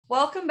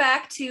Welcome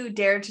back to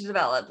Dare to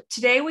Develop.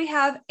 Today we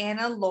have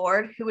Anna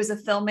Lord, who is a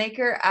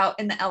filmmaker out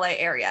in the LA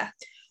area.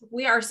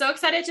 We are so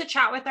excited to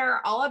chat with her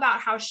all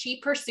about how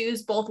she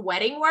pursues both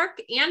wedding work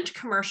and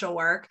commercial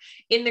work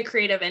in the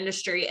creative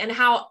industry and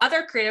how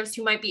other creatives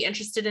who might be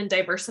interested in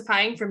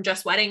diversifying from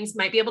just weddings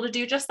might be able to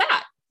do just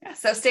that.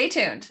 So stay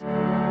tuned.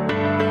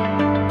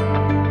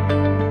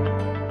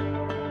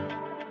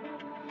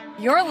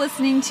 You're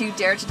listening to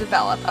Dare to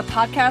Develop, a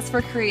podcast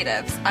for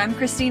creatives. I'm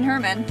Christine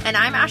Herman. And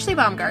I'm Ashley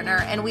Baumgartner,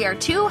 and we are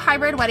two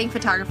hybrid wedding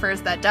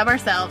photographers that dub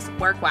ourselves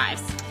work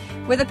wives.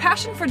 With a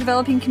passion for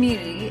developing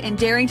community and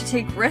daring to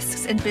take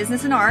risks in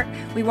business and art,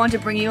 we want to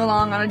bring you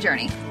along on a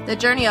journey. The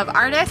journey of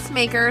artists,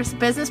 makers,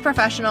 business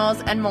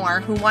professionals, and more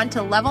who want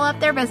to level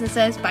up their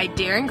businesses by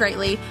daring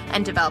greatly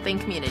and developing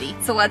community.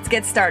 So let's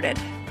get started.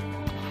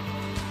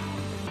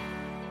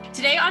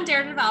 Today on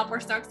Dare to Develop,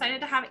 we're so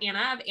excited to have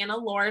Anna of Anna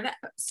Lord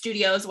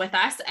Studios with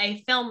us,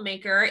 a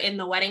filmmaker in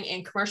the wedding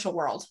and commercial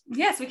world.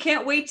 Yes, we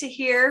can't wait to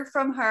hear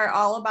from her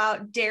all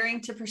about daring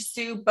to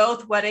pursue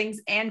both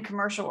weddings and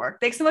commercial work.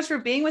 Thanks so much for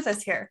being with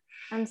us here.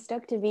 I'm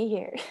stoked to be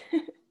here.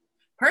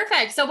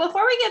 Perfect. So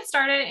before we get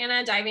started,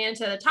 Anna, diving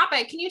into the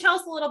topic, can you tell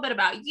us a little bit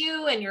about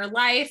you and your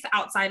life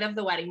outside of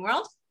the wedding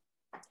world?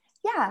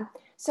 Yeah.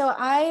 So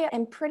I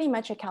am pretty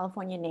much a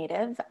California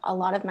native. A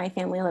lot of my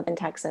family live in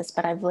Texas,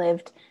 but I've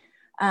lived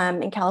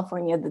in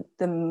California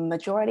the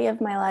majority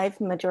of my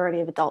life, majority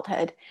of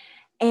adulthood.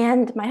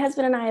 And my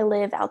husband and I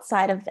live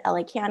outside of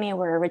LA County.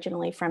 We're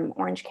originally from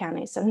Orange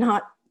County, so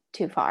not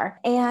too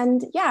far.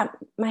 And yeah,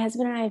 my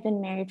husband and I have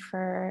been married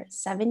for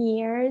 7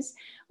 years.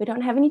 We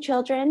don't have any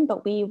children,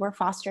 but we were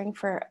fostering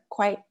for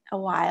quite a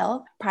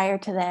while prior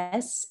to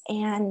this.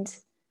 And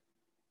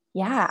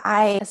yeah,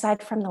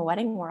 aside from the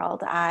wedding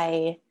world,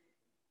 I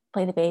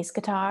play the bass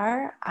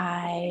guitar.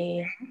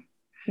 I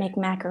make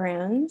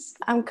macaroons.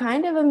 I'm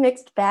kind of a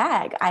mixed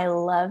bag. I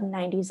love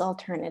 90s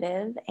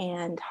alternative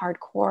and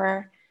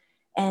hardcore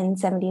and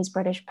 70s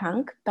British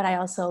punk, but I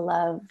also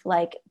love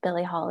like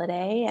Billie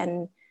Holiday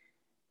and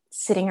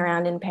sitting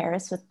around in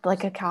Paris with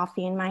like a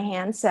coffee in my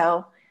hand.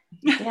 So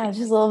yeah,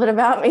 just a little bit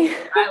about me.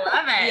 I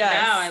love it.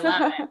 Yes. No, I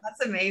love it.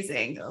 That's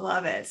amazing. I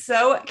love it.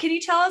 So can you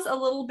tell us a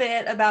little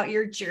bit about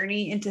your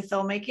journey into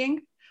filmmaking?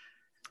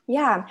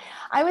 Yeah,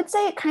 I would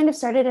say it kind of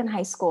started in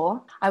high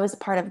school. I was a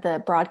part of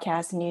the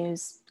broadcast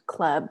news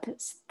club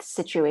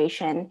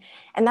situation.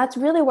 And that's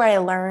really where I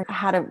learned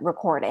how to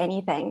record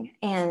anything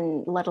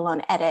and let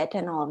alone edit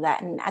and all of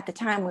that. And at the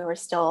time we were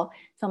still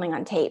filming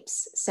on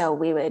tapes. So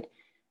we would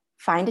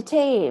find a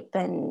tape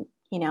and,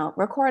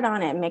 record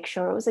on it, make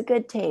sure it was a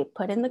good tape,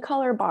 put in the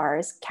color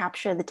bars,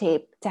 capture the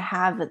tape to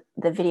have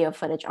the video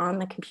footage on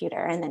the computer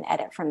and then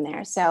edit from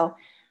there. So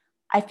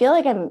I feel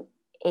like I'm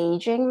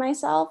aging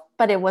myself,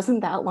 but it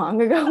wasn't that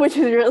long ago, which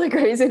is really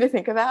crazy to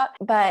think about.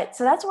 But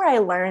so that's where I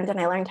learned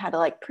how to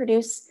like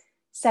produce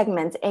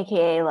segments,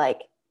 AKA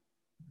like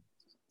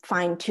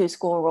find two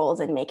school rules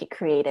and make it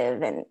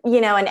creative and,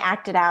 and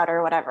act it out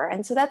or whatever.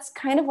 And so that's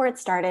kind of where it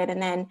started. And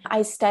then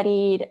I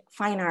studied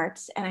fine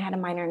arts and I had a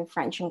minor in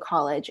French in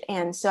college.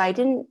 And so I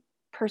didn't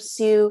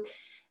pursue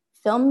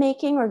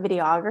filmmaking or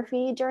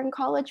videography during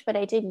college, but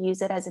I did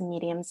use it as a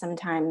medium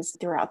sometimes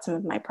throughout some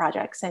of my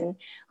projects and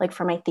like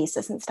for my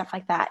thesis and stuff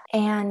like that.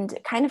 And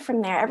kind of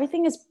from there,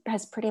 everything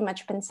has pretty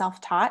much been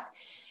self-taught.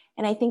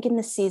 And I think in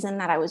the season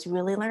that I was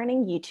really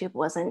learning, YouTube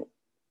wasn't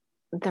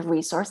the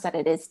resource that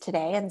it is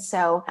today. And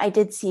so I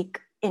did seek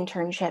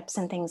internships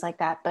and things like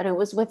that, but it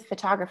was with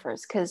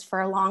photographers because for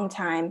a long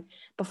time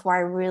before I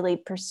really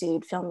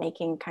pursued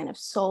filmmaking kind of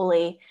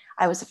solely,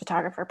 I was a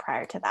photographer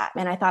prior to that.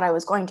 And I thought I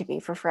was going to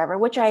be for forever,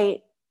 which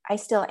I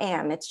still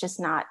am. It's just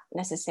not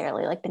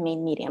necessarily like the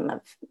main medium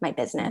of my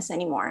business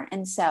anymore.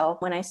 And so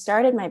when I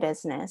started my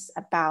business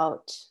I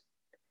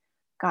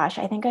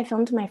think I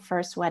filmed my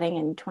first wedding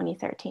in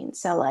 2013.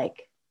 So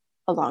like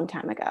a long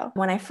time ago.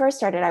 When I first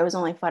started, I was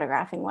only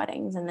photographing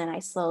weddings. And then I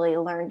slowly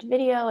learned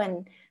video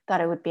and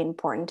thought it would be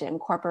important to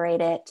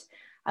incorporate it.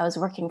 I was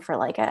working for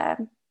like a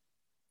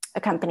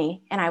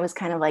company and I was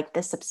kind of like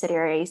the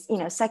subsidiary,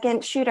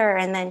 second shooter.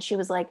 And then she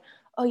was like,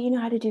 oh, you know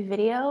how to do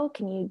video?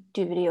 Can you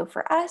do video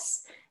for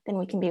us? Then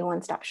we can be a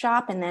one-stop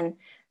shop. And then,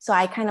 so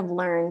I kind of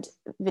learned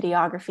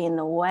videography in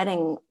the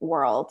wedding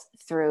world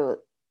through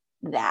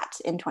that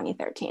in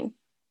 2013.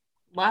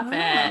 Love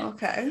it.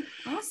 Okay.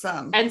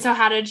 Awesome. And so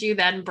how did you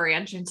then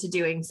branch into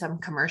doing some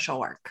commercial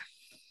work?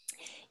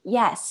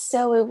 Yes.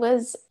 So it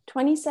was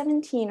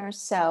 2017 or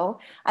so.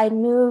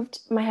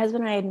 My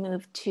husband and I had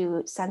moved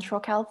to Central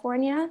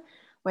California,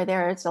 where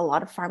there's a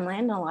lot of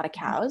farmland and a lot of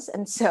cows.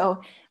 And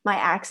so my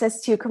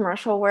access to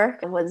commercial work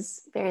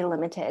was very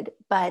limited.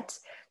 But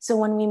so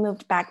when we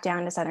moved back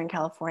down to Southern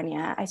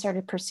California, I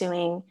started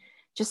pursuing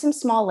just some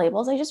small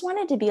labels. I just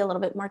wanted to be a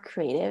little bit more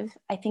creative.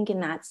 I think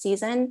in that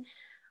season,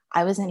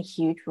 I was in a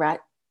huge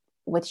rut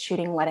with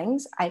shooting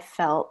weddings. I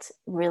felt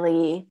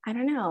really, I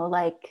don't know,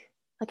 like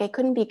I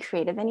couldn't be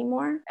creative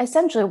anymore.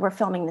 Essentially, we're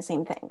filming the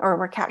same thing or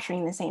we're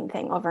capturing the same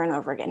thing over and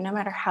over again, no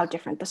matter how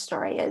different the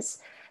story is.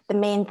 the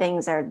main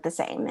things are the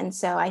same. And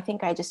so I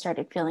think I just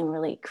started feeling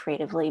really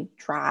creatively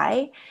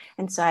dry.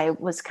 And so I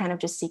was kind of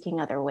just seeking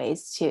other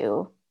ways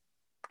to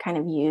kind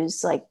of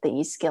use like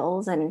these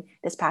skills and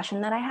this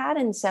passion that I had.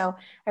 And so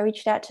I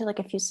reached out to like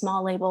a few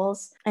small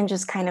labels and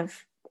just kind of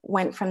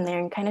went from there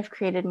and kind of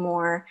created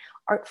more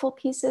artful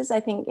pieces. I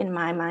think in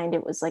my mind,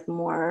 it was like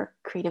more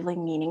creatively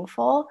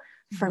meaningful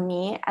for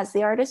me as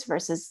the artist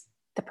versus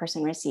the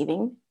person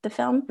receiving the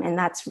film. And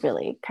that's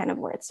really kind of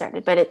where it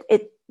started. But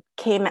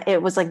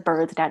it was like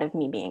birthed out of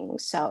me being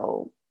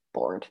so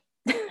bored,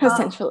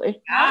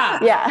 essentially.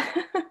 Yeah.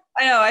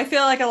 I know. I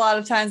feel like a lot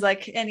of times,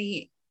 like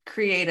any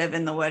creative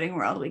in the wedding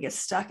world, we get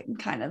stuck in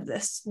kind of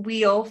this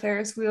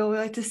Ferris wheel, we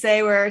like to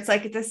say, where it's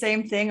like the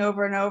same thing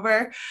over and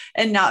over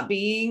and not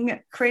being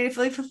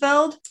creatively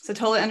fulfilled. So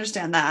totally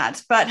understand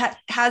that. But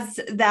has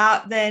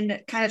that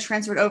then kind of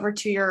transferred over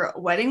to your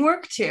wedding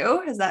work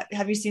too?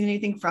 Have you seen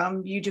anything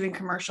from you doing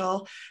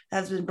commercial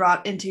that has been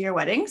brought into your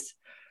weddings?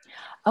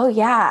 Oh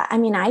yeah. I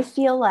mean, I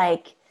think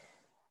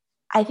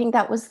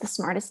that was the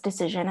smartest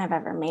decision I've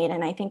ever made.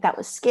 And I think that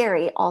was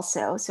scary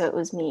also. So it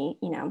was me,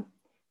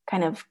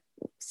 kind of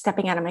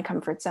stepping out of my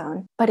comfort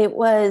zone. But it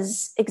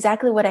was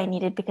exactly what I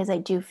needed, because I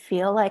do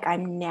feel like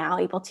I'm now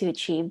able to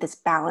achieve this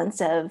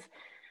balance of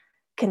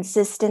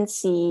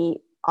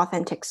consistency,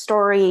 authentic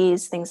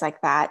stories, things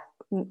like that.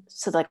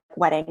 So like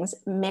weddings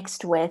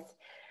mixed with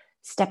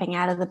stepping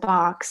out of the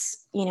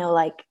box,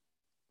 like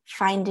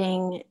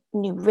finding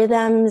new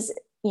rhythms,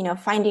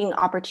 finding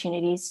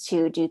opportunities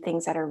to do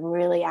things that are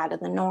really out of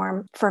the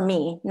norm for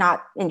me,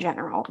 not in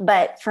general,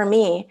 but for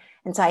me.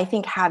 And so I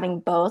think having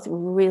both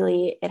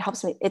really, it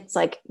helps me. It's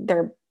like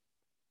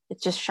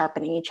it's just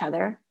sharpening each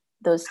other,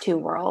 those two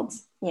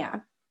worlds.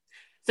 Yeah.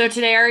 So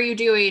today, are you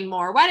doing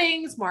more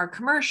weddings, more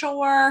commercial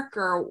work,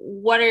 or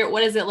what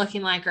is it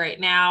looking like right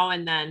now?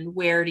 And then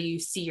where do you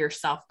see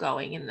yourself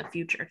going in the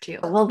future too?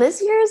 Well,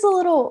 this year is a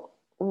little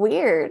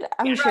weird.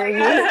 I'm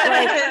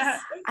sure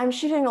I'm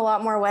shooting a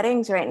lot more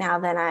weddings right now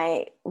than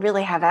I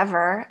really have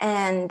ever.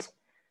 And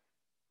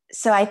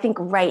so I think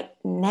right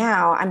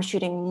now I'm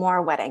shooting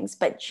more weddings,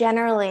 but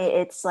generally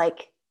it's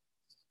like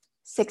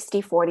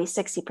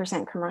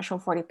 60% commercial,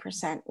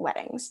 40%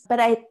 weddings.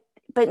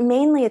 But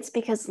mainly it's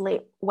because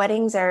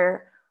weddings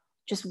are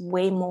just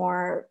way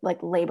more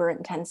like labor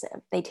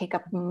intensive. They take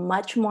up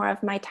much more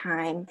of my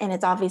time. And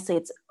it's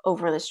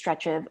over the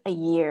stretch of a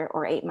year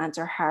or 8 months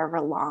or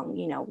however long,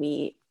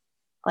 we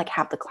like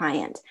have the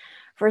client,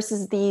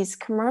 versus these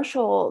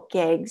commercial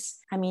gigs.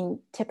 I mean,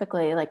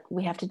 typically like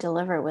we have to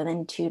deliver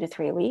within 2 to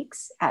 3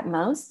 weeks at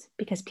most,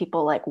 because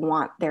people like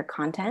want their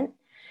content.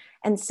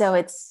 And so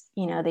it's,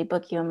 they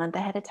book you a month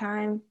ahead of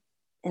time,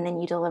 and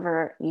then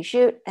you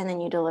shoot, and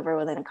then you deliver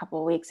within a couple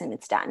of weeks and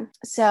it's done.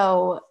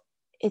 So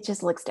it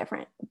just looks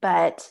different.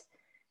 But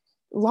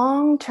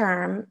long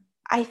term,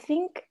 I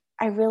think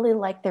I really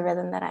like the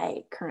rhythm that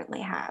I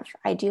currently have.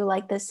 I do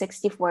like the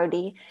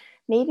 60-40,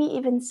 maybe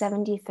even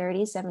 70-30,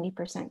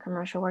 70%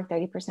 commercial work,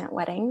 30%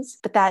 weddings.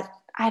 But that,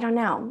 I don't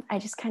know. I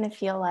just kind of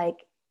feel like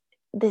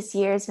this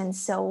year has been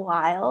so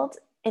wild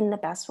in the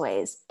best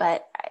ways,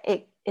 but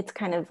it's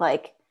kind of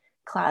like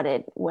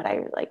clouded what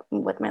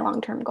my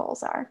long-term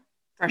goals are.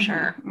 For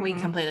sure. Mm-hmm. We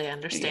completely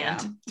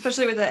understand. Yeah.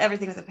 Especially with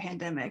everything with the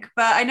pandemic.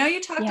 But I know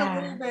you talked a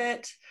little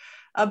bit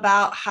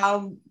about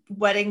how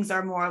weddings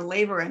are more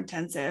labor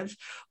intensive.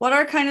 What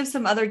are kind of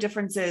some other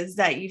differences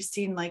that you've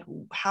seen, like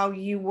how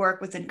you work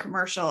within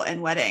commercial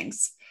and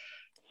weddings?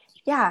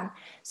 Yeah.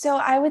 So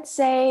I would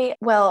say,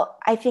 well,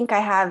 I think I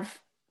have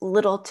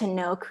little to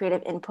no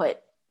creative input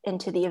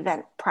into the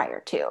event prior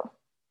to.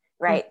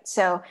 Right. Mm-hmm.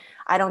 So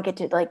I don't get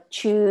to like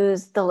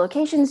choose the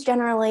locations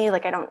generally.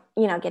 Like I don't,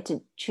 get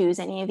to choose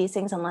any of these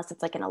things unless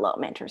it's like an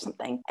elopement or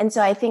something. And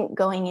so I think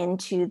going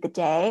into the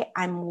day,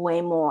 I'm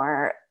way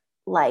more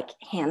like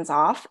hands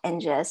off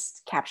and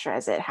just capture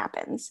as it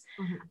happens.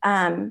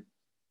 Mm-hmm.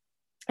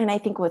 And I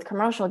think with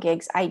commercial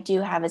gigs, I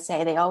do have a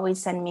say. They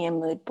always send me a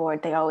mood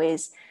board. They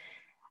always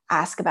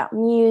ask about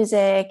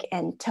music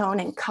and tone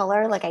and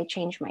color. Like I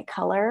change my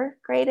color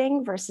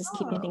grading versus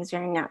keeping things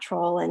very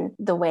natural and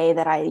the way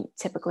that I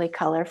typically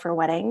color for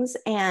weddings.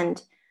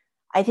 And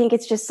I think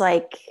it's just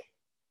like,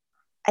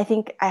 I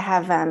think I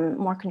have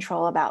more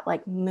control about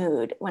like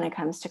mood when it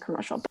comes to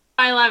commercial.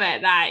 I love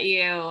it that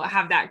you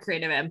have that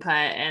creative input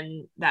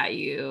and that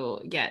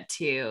you get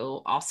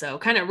to also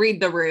kind of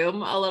read the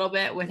room a little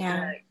bit with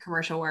the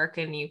commercial work,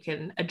 and you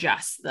can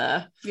adjust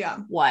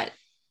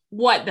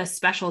what the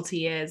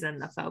specialty is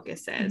and the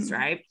focus is, mm-hmm.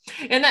 right?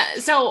 And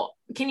so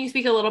can you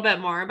speak a little bit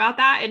more about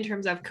that in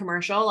terms of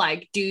commercial?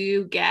 Like, do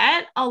you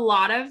get a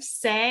lot of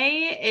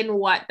say in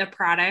what the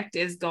product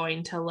is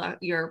going to look,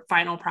 your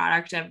final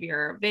product of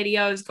your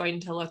video is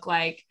going to look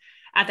like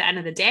at the end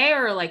of the day?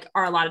 Or like,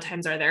 are a lot of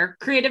times, are there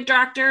creative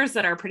directors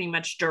that are pretty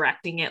much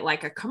directing it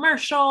like a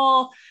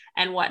commercial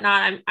and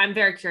whatnot? I'm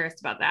very curious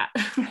about that.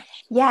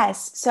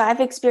 Yes. So I've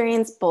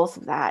experienced both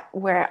of that,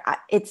 where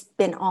it's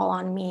been all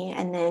on me.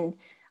 And then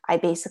I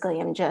basically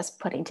am just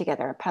putting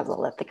together a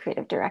puzzle that the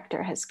creative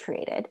director has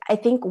created. I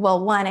think,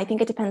 I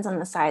think it depends on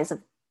the size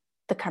of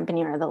the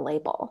company or the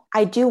label.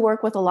 I do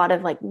work with a lot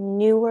of like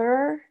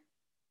newer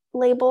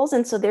labels.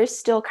 And so they're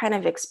still kind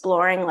of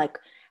exploring like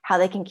how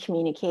they can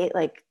communicate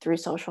like through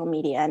social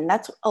media. And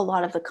that's a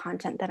lot of the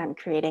content that I'm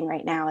creating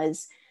right now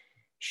is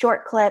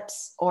short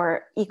clips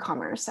or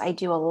e-commerce. I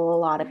do a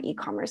lot of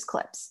e-commerce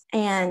clips.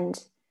 And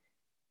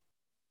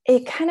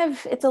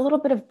it's a little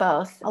bit of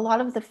both. A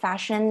lot of the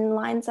fashion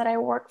lines that I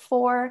work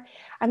for,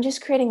 I'm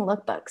just creating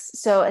lookbooks.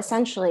 So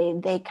essentially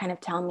they kind of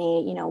tell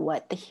me, you know,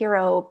 what the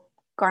hero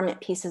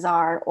garment pieces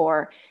are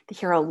or the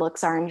hero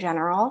looks are in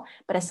general.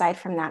 But aside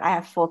from that, I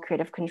have full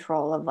creative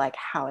control of like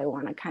how I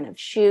want to kind of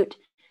shoot,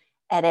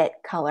 edit,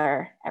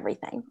 color,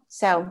 everything.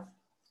 So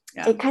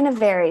it kind of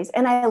varies.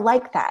 And I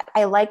like that.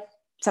 I like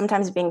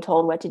sometimes being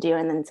told what to do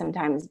and then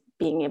sometimes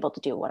being able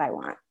to do what I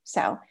want.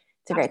 So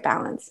it's a great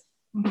balance.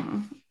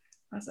 Mm-hmm.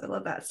 I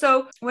love that.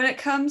 So when it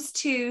comes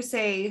to,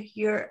 say,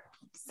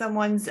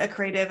 someone's a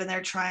creative and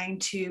they're trying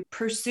to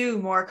pursue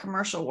more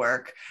commercial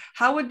work,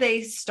 how would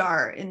they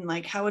start? And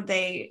like, how would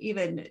they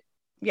even,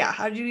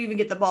 how do you even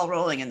get the ball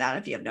rolling in that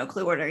if you have no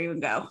clue where to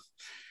even go?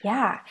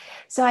 Yeah.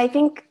 So I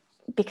think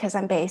because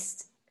I'm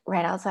based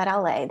right outside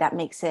LA, that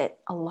makes it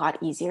a lot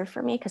easier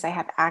for me because I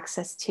have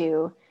access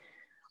to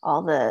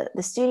all the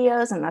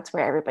studios and that's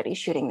where everybody's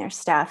shooting their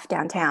stuff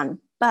downtown.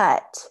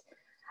 But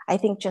I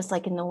think just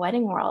like in the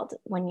wedding world,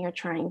 when you're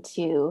trying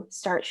to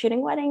start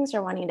shooting weddings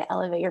or wanting to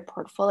elevate your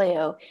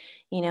portfolio,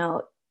 you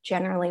know,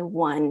 generally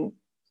one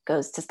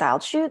goes to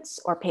styled shoots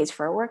or pays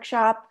for a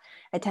workshop,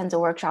 attends a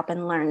workshop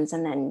and learns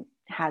and then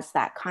has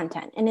that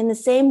content. And in the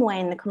same way,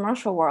 in the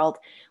commercial world,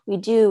 we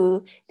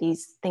do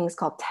these things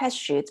called test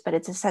shoots, but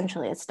it's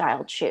essentially a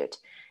styled shoot.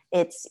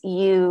 It's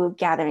you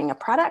gathering a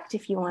product.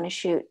 If you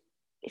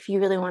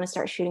really want to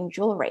start shooting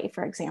jewelry,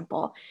 for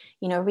example,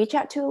 you know, reach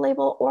out to a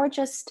label or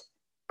just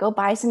go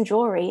buy some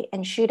jewelry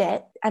and shoot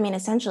it. I mean,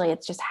 essentially,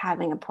 it's just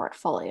having a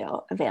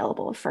portfolio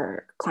available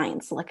for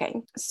clients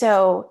looking.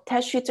 So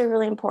test shoots are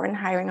really important,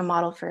 hiring a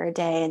model for a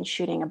day and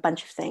shooting a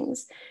bunch of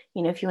things.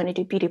 You know, if you want to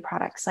do beauty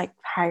products, like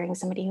hiring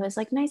somebody who has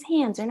like nice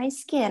hands or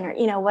nice skin or,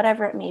 you know,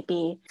 whatever it may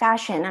be.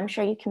 Fashion, I'm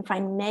sure you can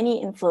find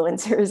many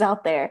influencers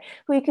out there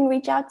who you can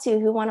reach out to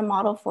who want to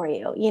model for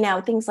you, you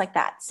know, things like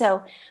that.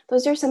 So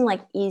those are some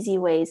like easy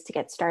ways to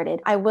get started.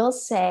 I will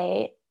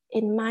say,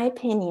 in my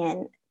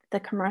opinion, the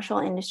commercial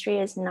industry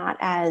is not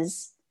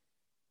as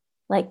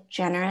like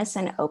generous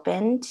and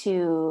open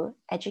to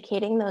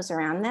educating those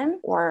around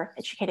them or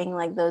educating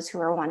like those who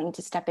are wanting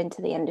to step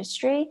into the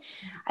industry.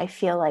 I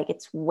feel like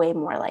it's way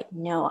more like,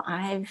 no,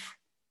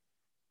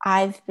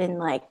 I've been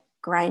like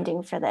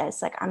grinding for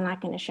this. Like, I'm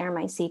not going to share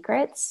my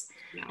secrets.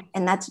 Yeah.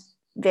 And that's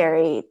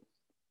it's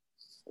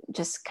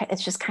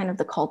just kind of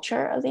the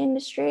culture of the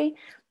industry.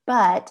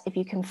 But if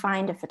you can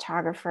find a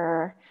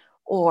photographer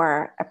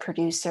or a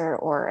producer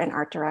or an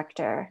art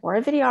director or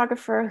a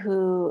videographer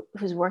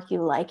whose work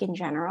you like in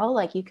general,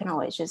 like you can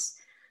always just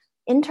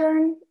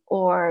intern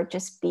or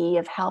just be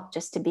of help,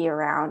 just to be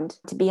around,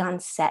 to be on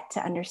set,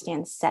 to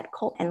understand set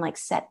culture and like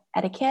set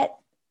etiquette.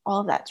 All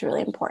of that's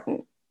really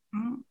important.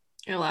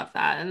 I love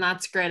that. And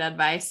that's great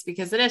advice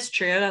because it is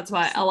true. That's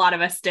what a lot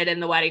of us did in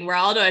the wedding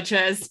world, which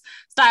is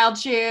styled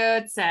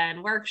shoots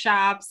and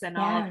workshops and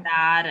all of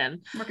that.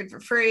 And working for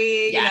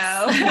free,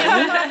 yes. You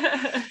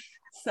know.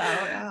 So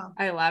yeah.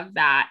 I love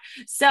that.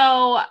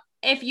 So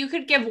if you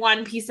could give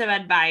one piece of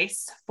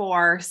advice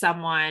for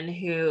someone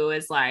who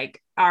is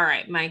like, all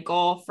right, my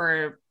goal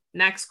for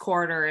next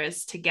quarter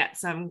is to get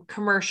some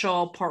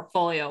commercial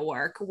portfolio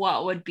work,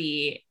 what would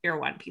be your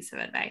one piece of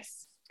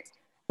advice?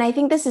 I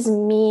think this is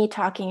me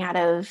talking out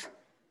of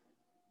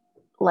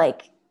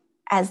like,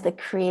 as the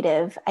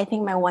creative, I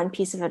think my one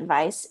piece of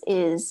advice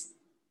is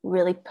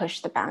really push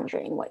the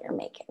boundary in what you're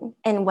making.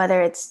 And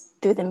whether it's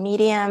through the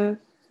medium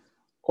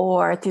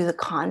or through the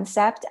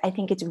concept, I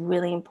think it's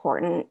really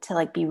important to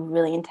like be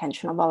really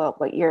intentional about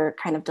what you're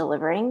kind of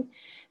delivering,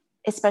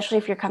 especially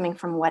if you're coming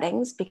from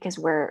weddings, because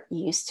we're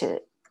used to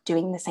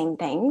doing the same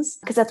things,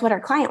 because that's what our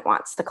client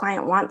wants. The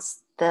client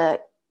wants the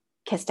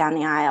kiss down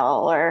the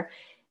aisle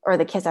or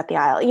the kiss at the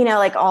aisle, you know,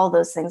 like all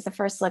those things, the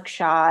first look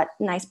shot,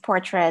 nice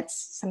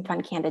portraits, some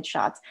fun candid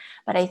shots.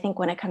 But I think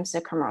when it comes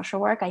to commercial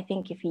work, I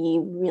think if you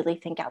really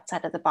think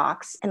outside of the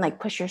box and like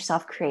push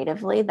yourself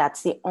creatively,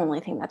 that's the only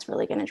thing that's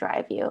really going to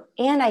drive you.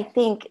 And I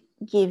think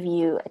give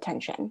you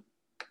attention.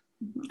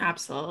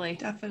 Absolutely.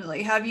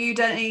 Definitely. Have you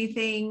done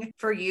anything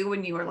for you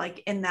when you were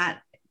like in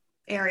that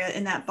area,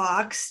 in that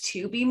box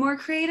to be more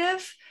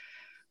creative?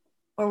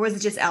 Or was it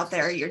just out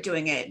there, you're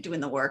doing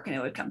the work and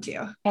it would come to you?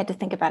 I had to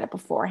think about it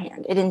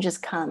beforehand. It didn't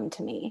just come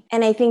to me.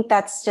 And I think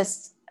that's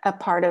just a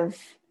part of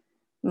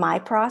my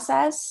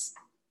process.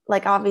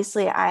 Like,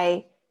 obviously, if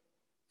I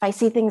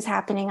see things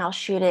happening, I'll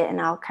shoot it and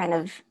I'll kind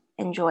of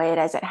enjoy it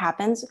as it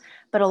happens.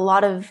 But a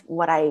lot of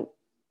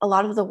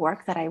the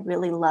work that I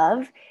really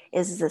love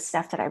is the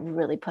stuff that I've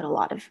really put a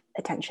lot of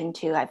attention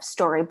to. I've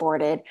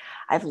storyboarded,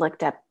 I've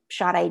looked up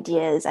shot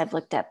ideas, I've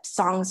looked up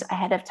songs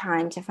ahead of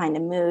time to find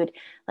a mood.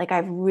 Like,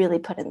 I've really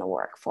put in the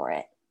work for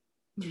it.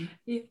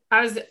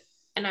 I was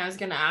And I was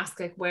going to ask,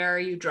 like, where are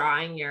you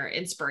drawing your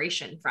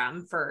inspiration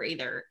from for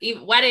either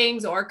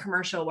weddings or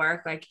commercial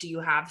work? Like, do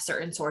you have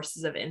certain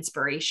sources of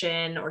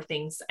inspiration or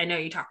things? I know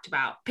you talked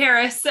about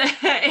Paris.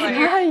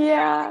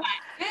 Yeah.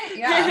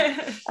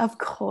 Yeah. Of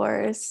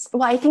course.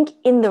 Well, I think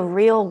in the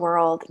real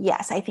world,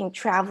 yes, I think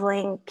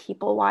traveling,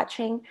 people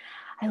watching.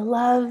 I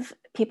love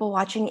people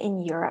watching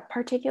in Europe,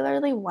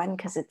 particularly, one,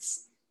 because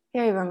it's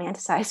very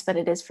romanticized, but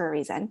it is for a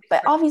reason.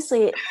 But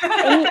obviously,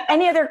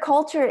 any other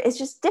culture is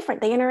just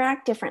different. They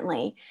interact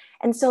differently.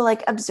 And so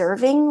like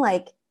observing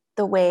like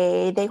the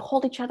way they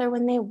hold each other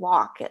when they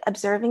walk,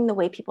 observing the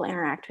way people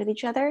interact with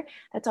each other,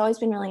 that's always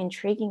been really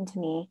intriguing to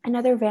me.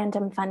 Another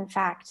random fun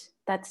fact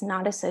that's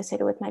not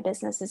associated with my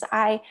business is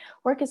I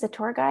work as a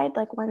tour guide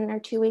like 1 or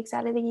 2 weeks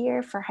out of the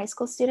year for high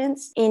school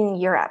students in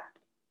Europe.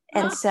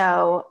 And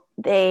so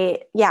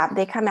they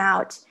come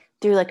out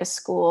through like a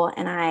school,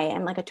 and I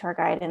am like a tour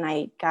guide, and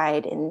I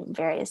guide in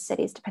various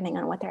cities depending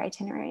on what their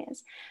itinerary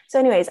is. So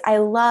anyways, I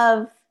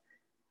love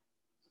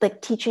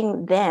like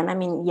teaching them, I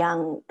mean,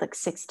 young, like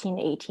 16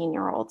 to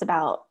 18-year-olds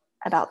about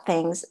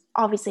things,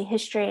 obviously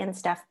history and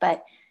stuff,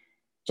 but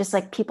just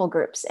like people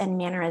groups and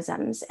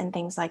mannerisms and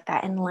things like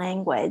that, and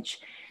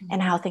language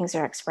and how things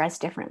are expressed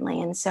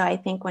differently. And so I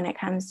think when it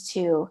comes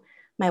to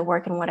my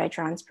work and what I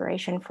draw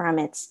inspiration from,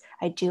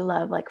 I do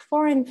love like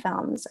foreign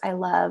films. I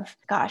love,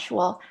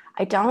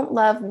 I don't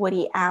love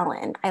Woody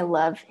Allen. I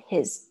love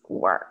his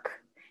work.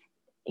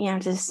 You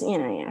have to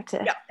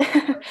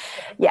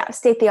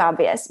state the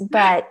obvious,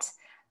 but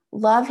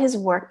love his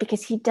work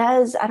because he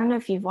does, I don't know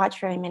if you've watched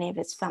very many of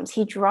his films,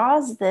 he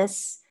draws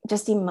this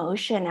just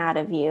emotion out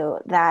of you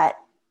that,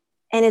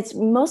 and it's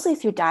mostly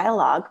through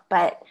dialogue,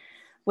 but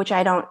which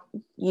I don't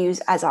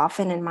use as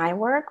often in my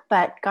work,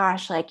 but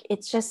gosh, like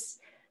it's just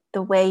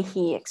the way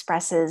he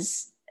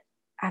expresses,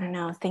 I don't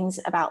know, things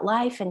about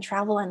life and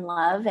travel and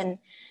love. And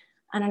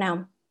I don't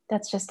know,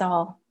 that's just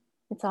all,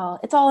 it's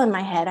all in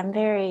my head. I'm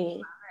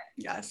very,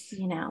 yes,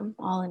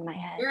 all in my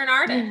head. You're an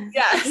artist.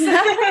 Yes.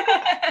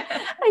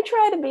 I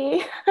try to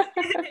be.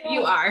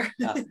 You are.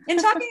 Yeah. And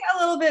talking a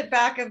little bit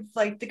back of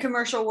like the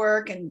commercial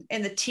work and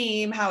the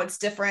team, how it's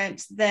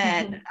different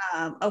than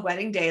a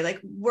wedding day,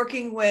 like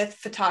working with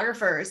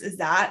photographers, is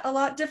that a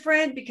lot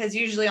different? Because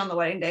usually on the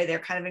wedding day, they're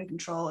kind of in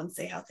control and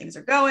say how things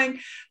are going,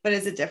 but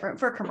is it different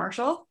for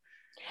commercial?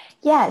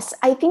 Yes,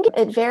 I think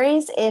it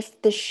varies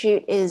if the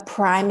shoot is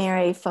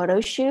primary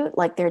photo shoot,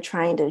 like they're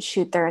trying to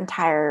shoot their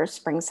entire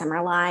spring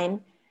summer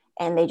line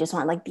and they just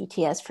want like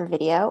BTS for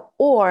video,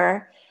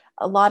 or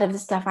a lot of the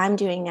stuff I'm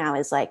doing now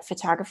is like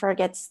photographer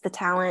gets the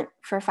talent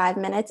for 5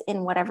 minutes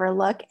in whatever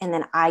look, and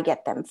then I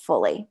get them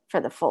fully for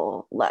the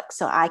full look.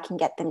 So I can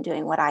get them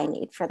doing what I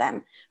need for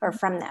them or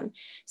from them.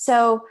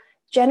 So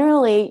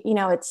generally,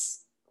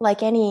 it's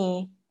like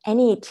any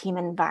team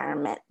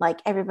environment, like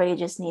everybody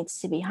just needs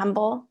to be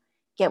humble,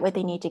 get what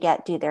they need to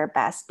get, do their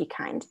best, be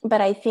kind.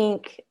 But I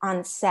think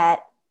on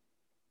set,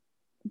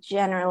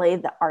 generally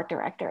the art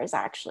director is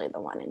actually the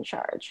one in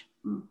charge.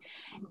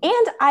 Mm-hmm.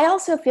 And I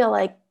also feel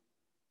like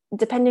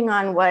depending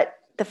on what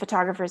the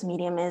photographer's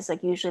medium is,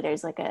 like usually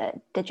there's like a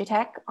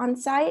Digitech on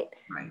site.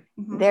 Right.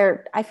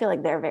 Mm-hmm. I feel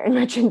like they're very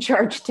much in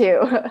charge too.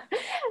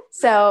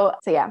 So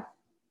yeah.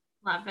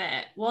 Love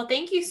it. Well,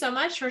 thank you so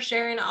much for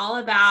sharing all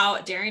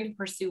about daring to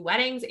pursue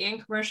weddings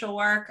and commercial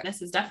work. This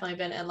has definitely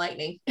been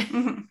enlightening.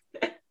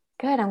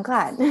 Good. I'm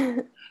glad.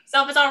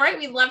 So if it's all right,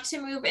 we'd love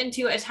to move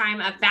into a time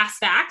of fast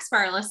facts for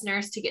our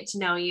listeners to get to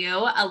know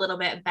you a little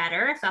bit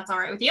better, if that's all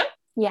right with you.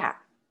 Yeah.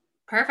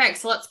 Perfect.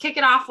 So let's kick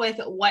it off with,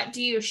 what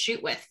do you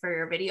shoot with for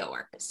your video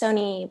work?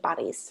 Sony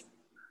bodies.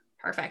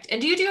 Perfect.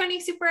 And do you do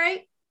any Super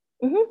 8?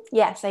 Mm-hmm.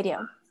 Yes, I do.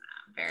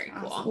 Very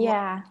cool. Awesome.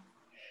 Yeah.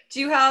 Do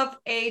you have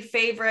a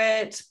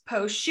favorite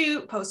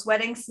post-shoot,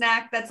 post-wedding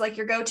snack that's like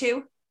your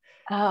go-to?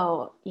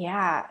 Oh,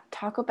 yeah.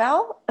 Taco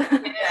Bell.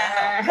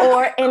 Yeah.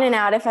 Or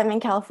In-N-Out if I'm in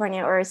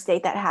California or a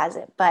state that has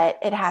it, but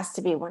it has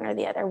to be one or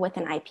the other with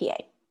an IPA.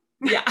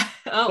 Yeah.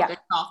 Oh, yeah. Good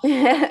call.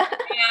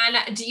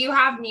 And do you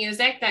have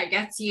music that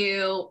gets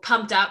you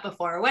pumped up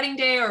before a wedding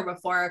day or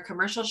before a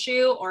commercial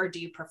shoot, or do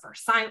you prefer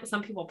silence?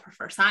 Some people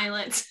prefer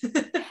silence.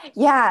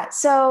 Yeah.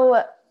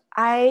 So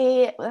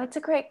that's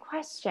a great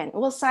question.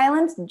 Well,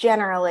 silence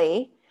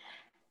generally,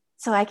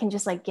 so I can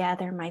just like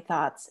gather my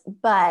thoughts,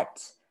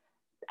 but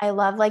I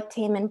love like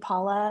Tame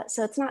Impala.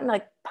 So it's not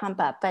like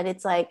pump up, but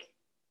it's like,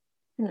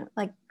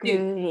 like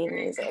groovy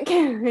music.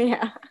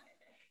 Yeah.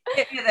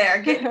 Get you there.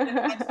 Get you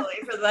mentally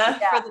for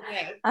the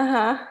day.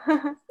 Uh-huh.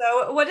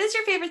 So what is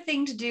your favorite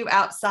thing to do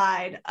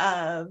outside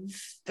of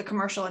the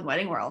commercial and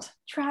wedding world?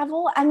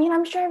 Travel. I mean,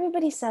 I'm sure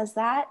everybody says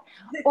that.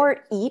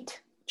 Or eat.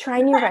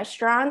 Try new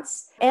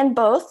restaurants, and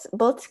both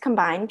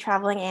combined,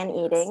 traveling and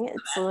eating.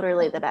 It's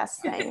literally the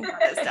best thing.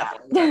 It's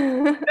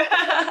definitely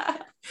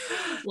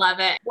Love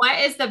it. What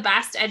is the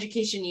best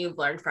education you've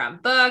learned from?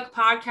 Book,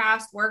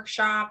 podcast,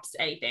 workshops,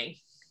 anything?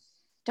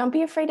 Don't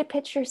be afraid to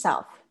pitch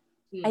yourself.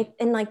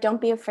 And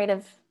don't be afraid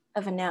of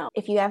a no.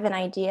 If you have an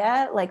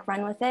idea, like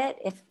run with it.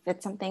 If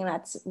it's something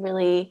that's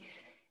really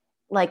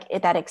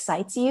that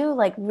excites you,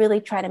 like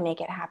really try to make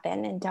it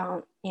happen, and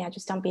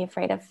just don't be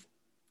afraid of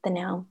the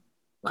no.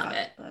 Love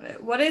it. Love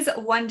it. What is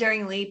one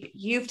daring leap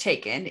you've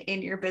taken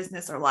in your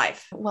business or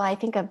life? Well, I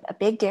think a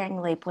big daring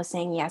leap was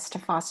saying yes to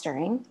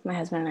fostering, my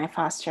husband and I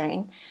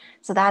fostering.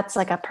 So that's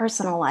like a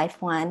personal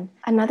life one.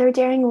 Another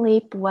daring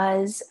leap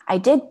was I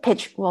did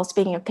pitch, well,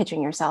 speaking of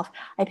pitching yourself,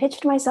 I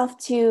pitched myself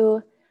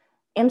to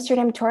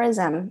Amsterdam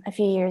Tourism a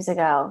few years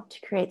ago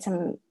to create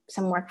some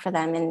work for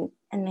them.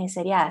 And they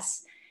said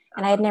yes.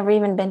 And I had never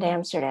even been to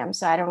Amsterdam.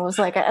 So I was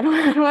like, I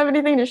don't have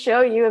anything to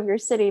show you of your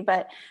city,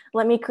 but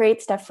let me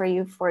create stuff for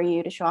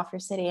you to show off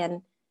your city.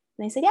 And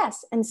they said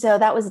yes. And so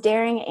that was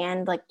daring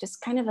and like just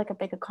kind of like a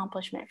big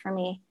accomplishment for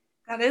me.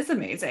 That is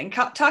amazing.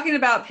 Talking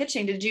about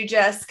pitching, did you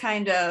just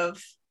kind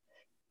of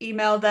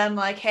email them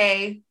like,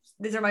 hey,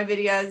 these are my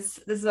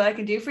videos, this is what I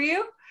can do for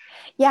you?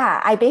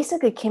 Yeah, I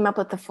basically came up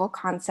with the full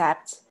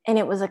concept, and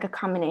it was like a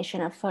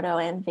combination of photo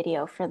and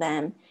video for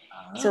them.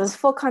 So it was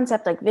full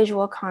concept, like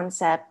visual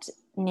concept,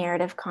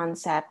 narrative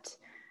concept.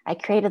 I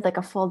created like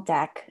a full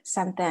deck,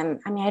 sent them.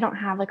 I mean, I don't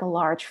have like a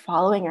large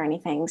following or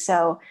anything.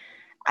 So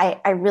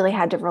I really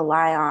had to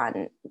rely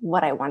on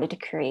what I wanted to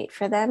create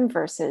for them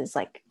versus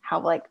like how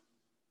like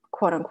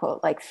quote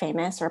unquote like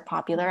famous or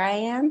popular I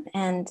am.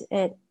 And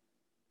it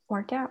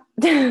worked out.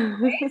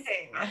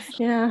 Amazing.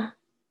 Yeah.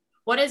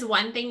 What is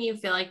one thing you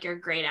feel like you're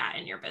great at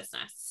in your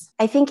business?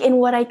 I think in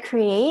what I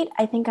create,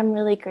 I think I'm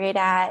really great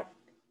at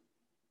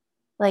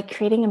like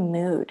creating a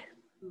mood.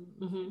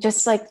 Mm-hmm.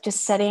 Just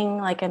setting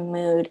like a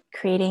mood,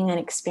 creating an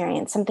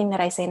experience. Something that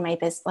I say in my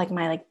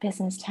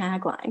business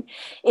tagline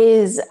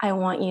is I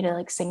want you to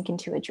like sink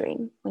into a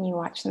dream when you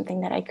watch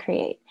something that I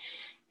create.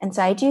 And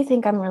so I do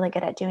think I'm really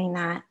good at doing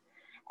that.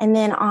 And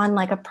then on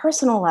like a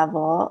personal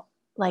level,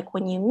 like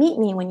when you meet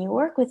me, when you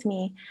work with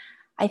me,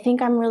 I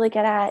think I'm really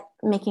good at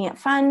making it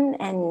fun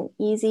and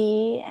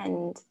easy.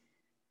 And,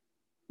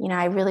 you know,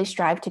 I really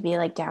strive to be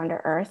like down to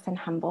earth and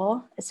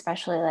humble,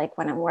 especially like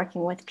when I'm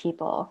working with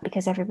people,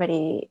 because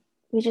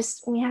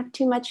we have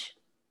too much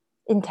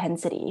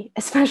intensity,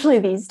 especially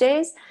these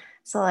days.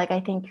 So like, I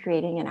think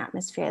creating an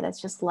atmosphere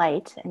that's just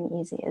light and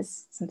easy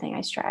is something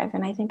I strive.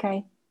 And I think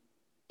I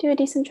do a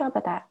decent job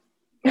at that.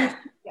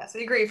 Yes, I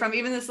agree. From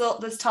even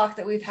this talk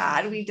that we've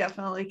had, we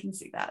definitely can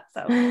see that.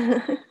 So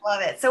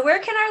love it. So where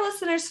can our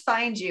listeners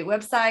find you?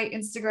 Website,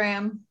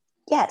 Instagram?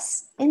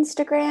 Yes,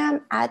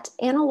 Instagram at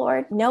Anna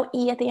Lord, no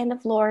E at the end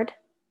of Lord.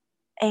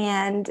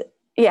 And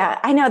yeah,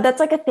 I know that's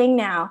like a thing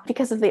now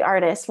because of the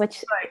artist,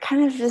 which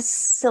kind of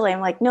just silly.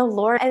 I'm like, no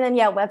Lord. And then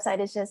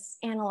website is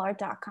just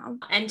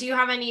annalord.com. And do you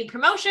have any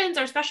promotions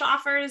or special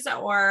offers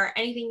or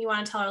anything you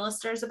want to tell our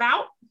listeners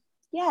about?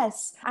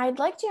 Yes, I'd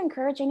like to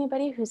encourage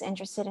anybody who's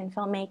interested in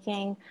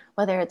filmmaking,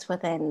 whether it's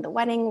within the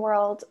wedding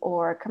world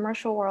or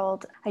commercial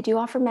world. I do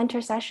offer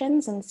mentor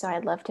sessions, and so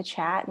I'd love to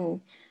chat,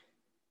 and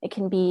it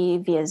can be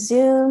via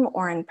Zoom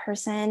or in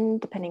person,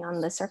 depending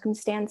on the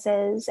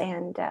circumstances,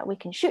 and we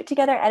can shoot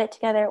together, edit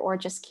together, or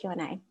just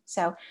Q&A.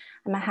 So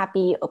I'm a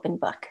happy open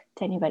book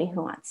to anybody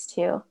who wants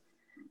to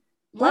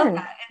Love learn.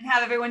 that. And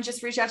have everyone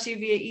just reach out to you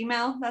via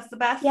email. That's the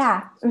best.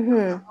 Yeah.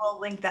 Mm-hmm. We'll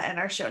link that in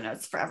our show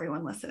notes for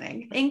everyone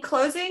listening. In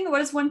closing, what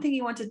is one thing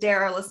you want to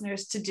dare our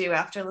listeners to do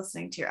after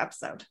listening to your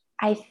episode?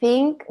 I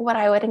think what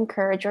I would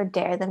encourage or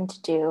dare them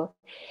to do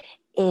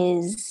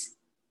is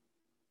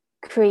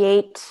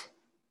create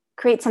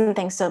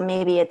something. So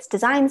maybe it's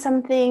design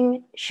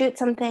something, shoot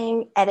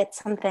something, edit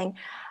something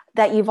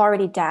that you've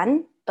already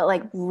done, but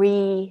like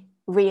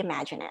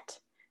reimagine it.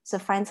 So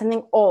find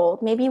something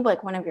old, maybe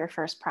like one of your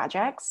first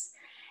projects,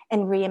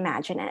 and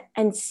reimagine it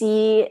and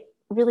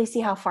really see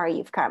how far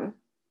you've come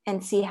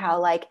and see how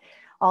like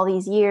all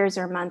these years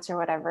or months or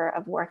whatever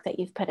of work that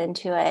you've put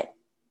into it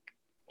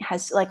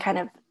has like kind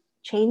of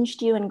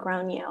changed you and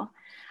grown you.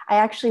 I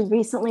actually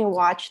recently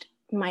watched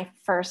my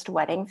first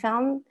wedding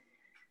film.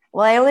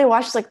 Well, I only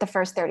watched like the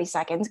first 30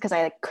 seconds because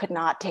I like, could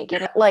not take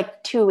it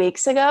like 2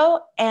 weeks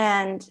ago.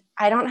 And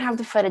I don't have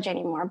the footage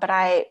anymore, but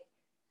I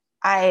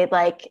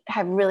like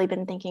have really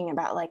been thinking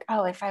about like,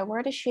 oh, if I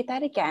were to shoot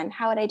that again,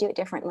 how would I do it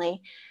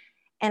differently?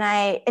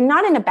 And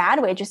not in a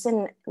bad way, just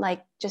in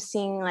like, just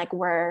seeing like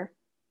where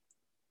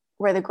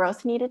the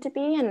growth needed to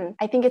be. And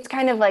I think it's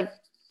kind of like,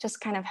 just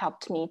kind of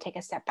helped me take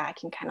a step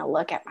back and kind of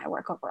look at my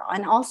work overall.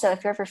 And also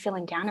if you're ever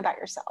feeling down about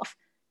yourself,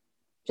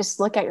 just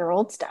look at your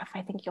old stuff.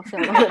 I think you'll feel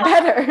a little bit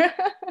better.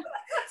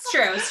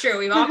 It's true.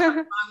 We've all come a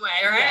long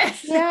way, right?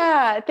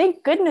 Yeah.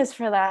 Thank goodness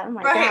for that. Oh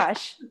my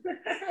gosh.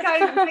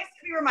 Kind of nice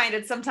to be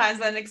reminded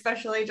sometimes, and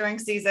especially during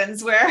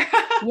seasons where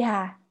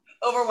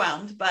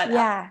overwhelmed, but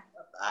yeah.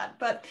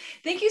 But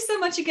thank you so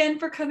much again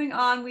for coming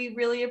on. We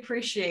really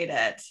appreciate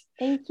it.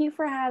 Thank you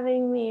for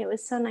having me. It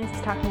was so nice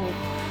talking to you.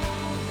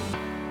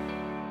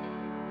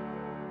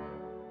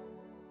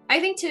 I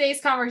think today's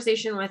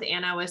conversation with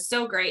Anna was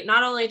so great,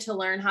 not only to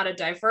learn how to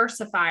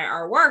diversify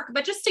our work,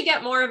 but just to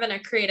get more of in a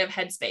creative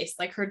headspace,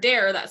 like her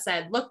dare that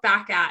said, look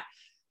back at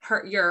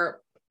your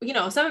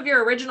some of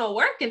your original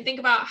work and think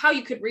about how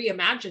you could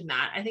reimagine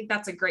that. I think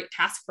that's a great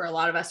task for a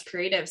lot of us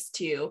creatives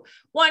to,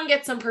 one,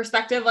 get some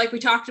perspective like we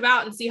talked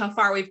about and see how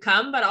far we've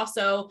come, but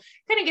also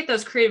kind of get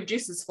those creative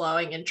juices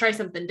flowing and try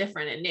something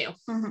different and new.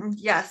 Mm-hmm.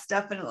 Yes,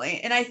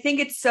 definitely. And I think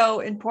it's so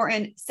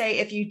important, say,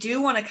 if you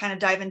do want to kind of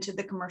dive into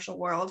the commercial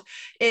world,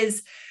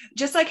 is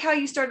just like how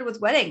you started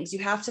with weddings, you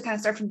have to kind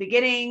of start from the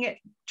beginning,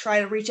 try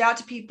to reach out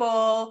to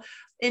people.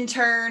 In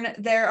turn,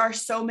 there are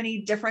so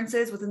many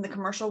differences within the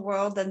commercial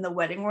world than the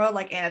wedding world,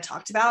 like Anna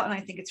talked about. And I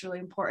think it's really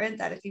important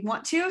that if you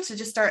want to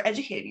just start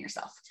educating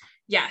yourself.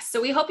 Yes.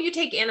 So we hope you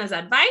take Anna's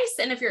advice.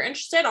 And if you're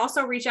interested,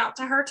 also reach out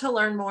to her to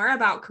learn more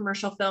about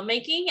commercial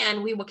filmmaking.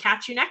 And we will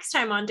catch you next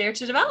time on Dare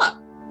to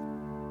Develop.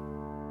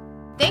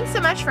 Thanks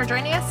so much for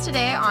joining us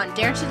today on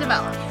Dare to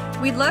Develop.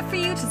 We'd love for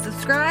you to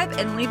subscribe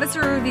and leave us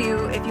a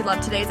review if you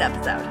loved today's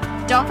episode.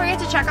 Don't forget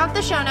to check out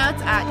the show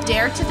notes at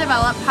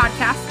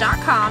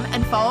daretodeveloppodcast.com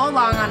and follow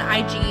along on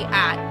IG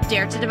at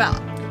Dare to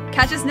Develop.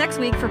 Catch us next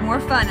week for more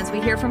fun as we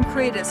hear from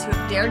creatives who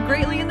have dared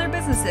greatly in their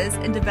businesses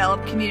and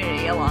developed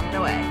community along the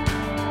way.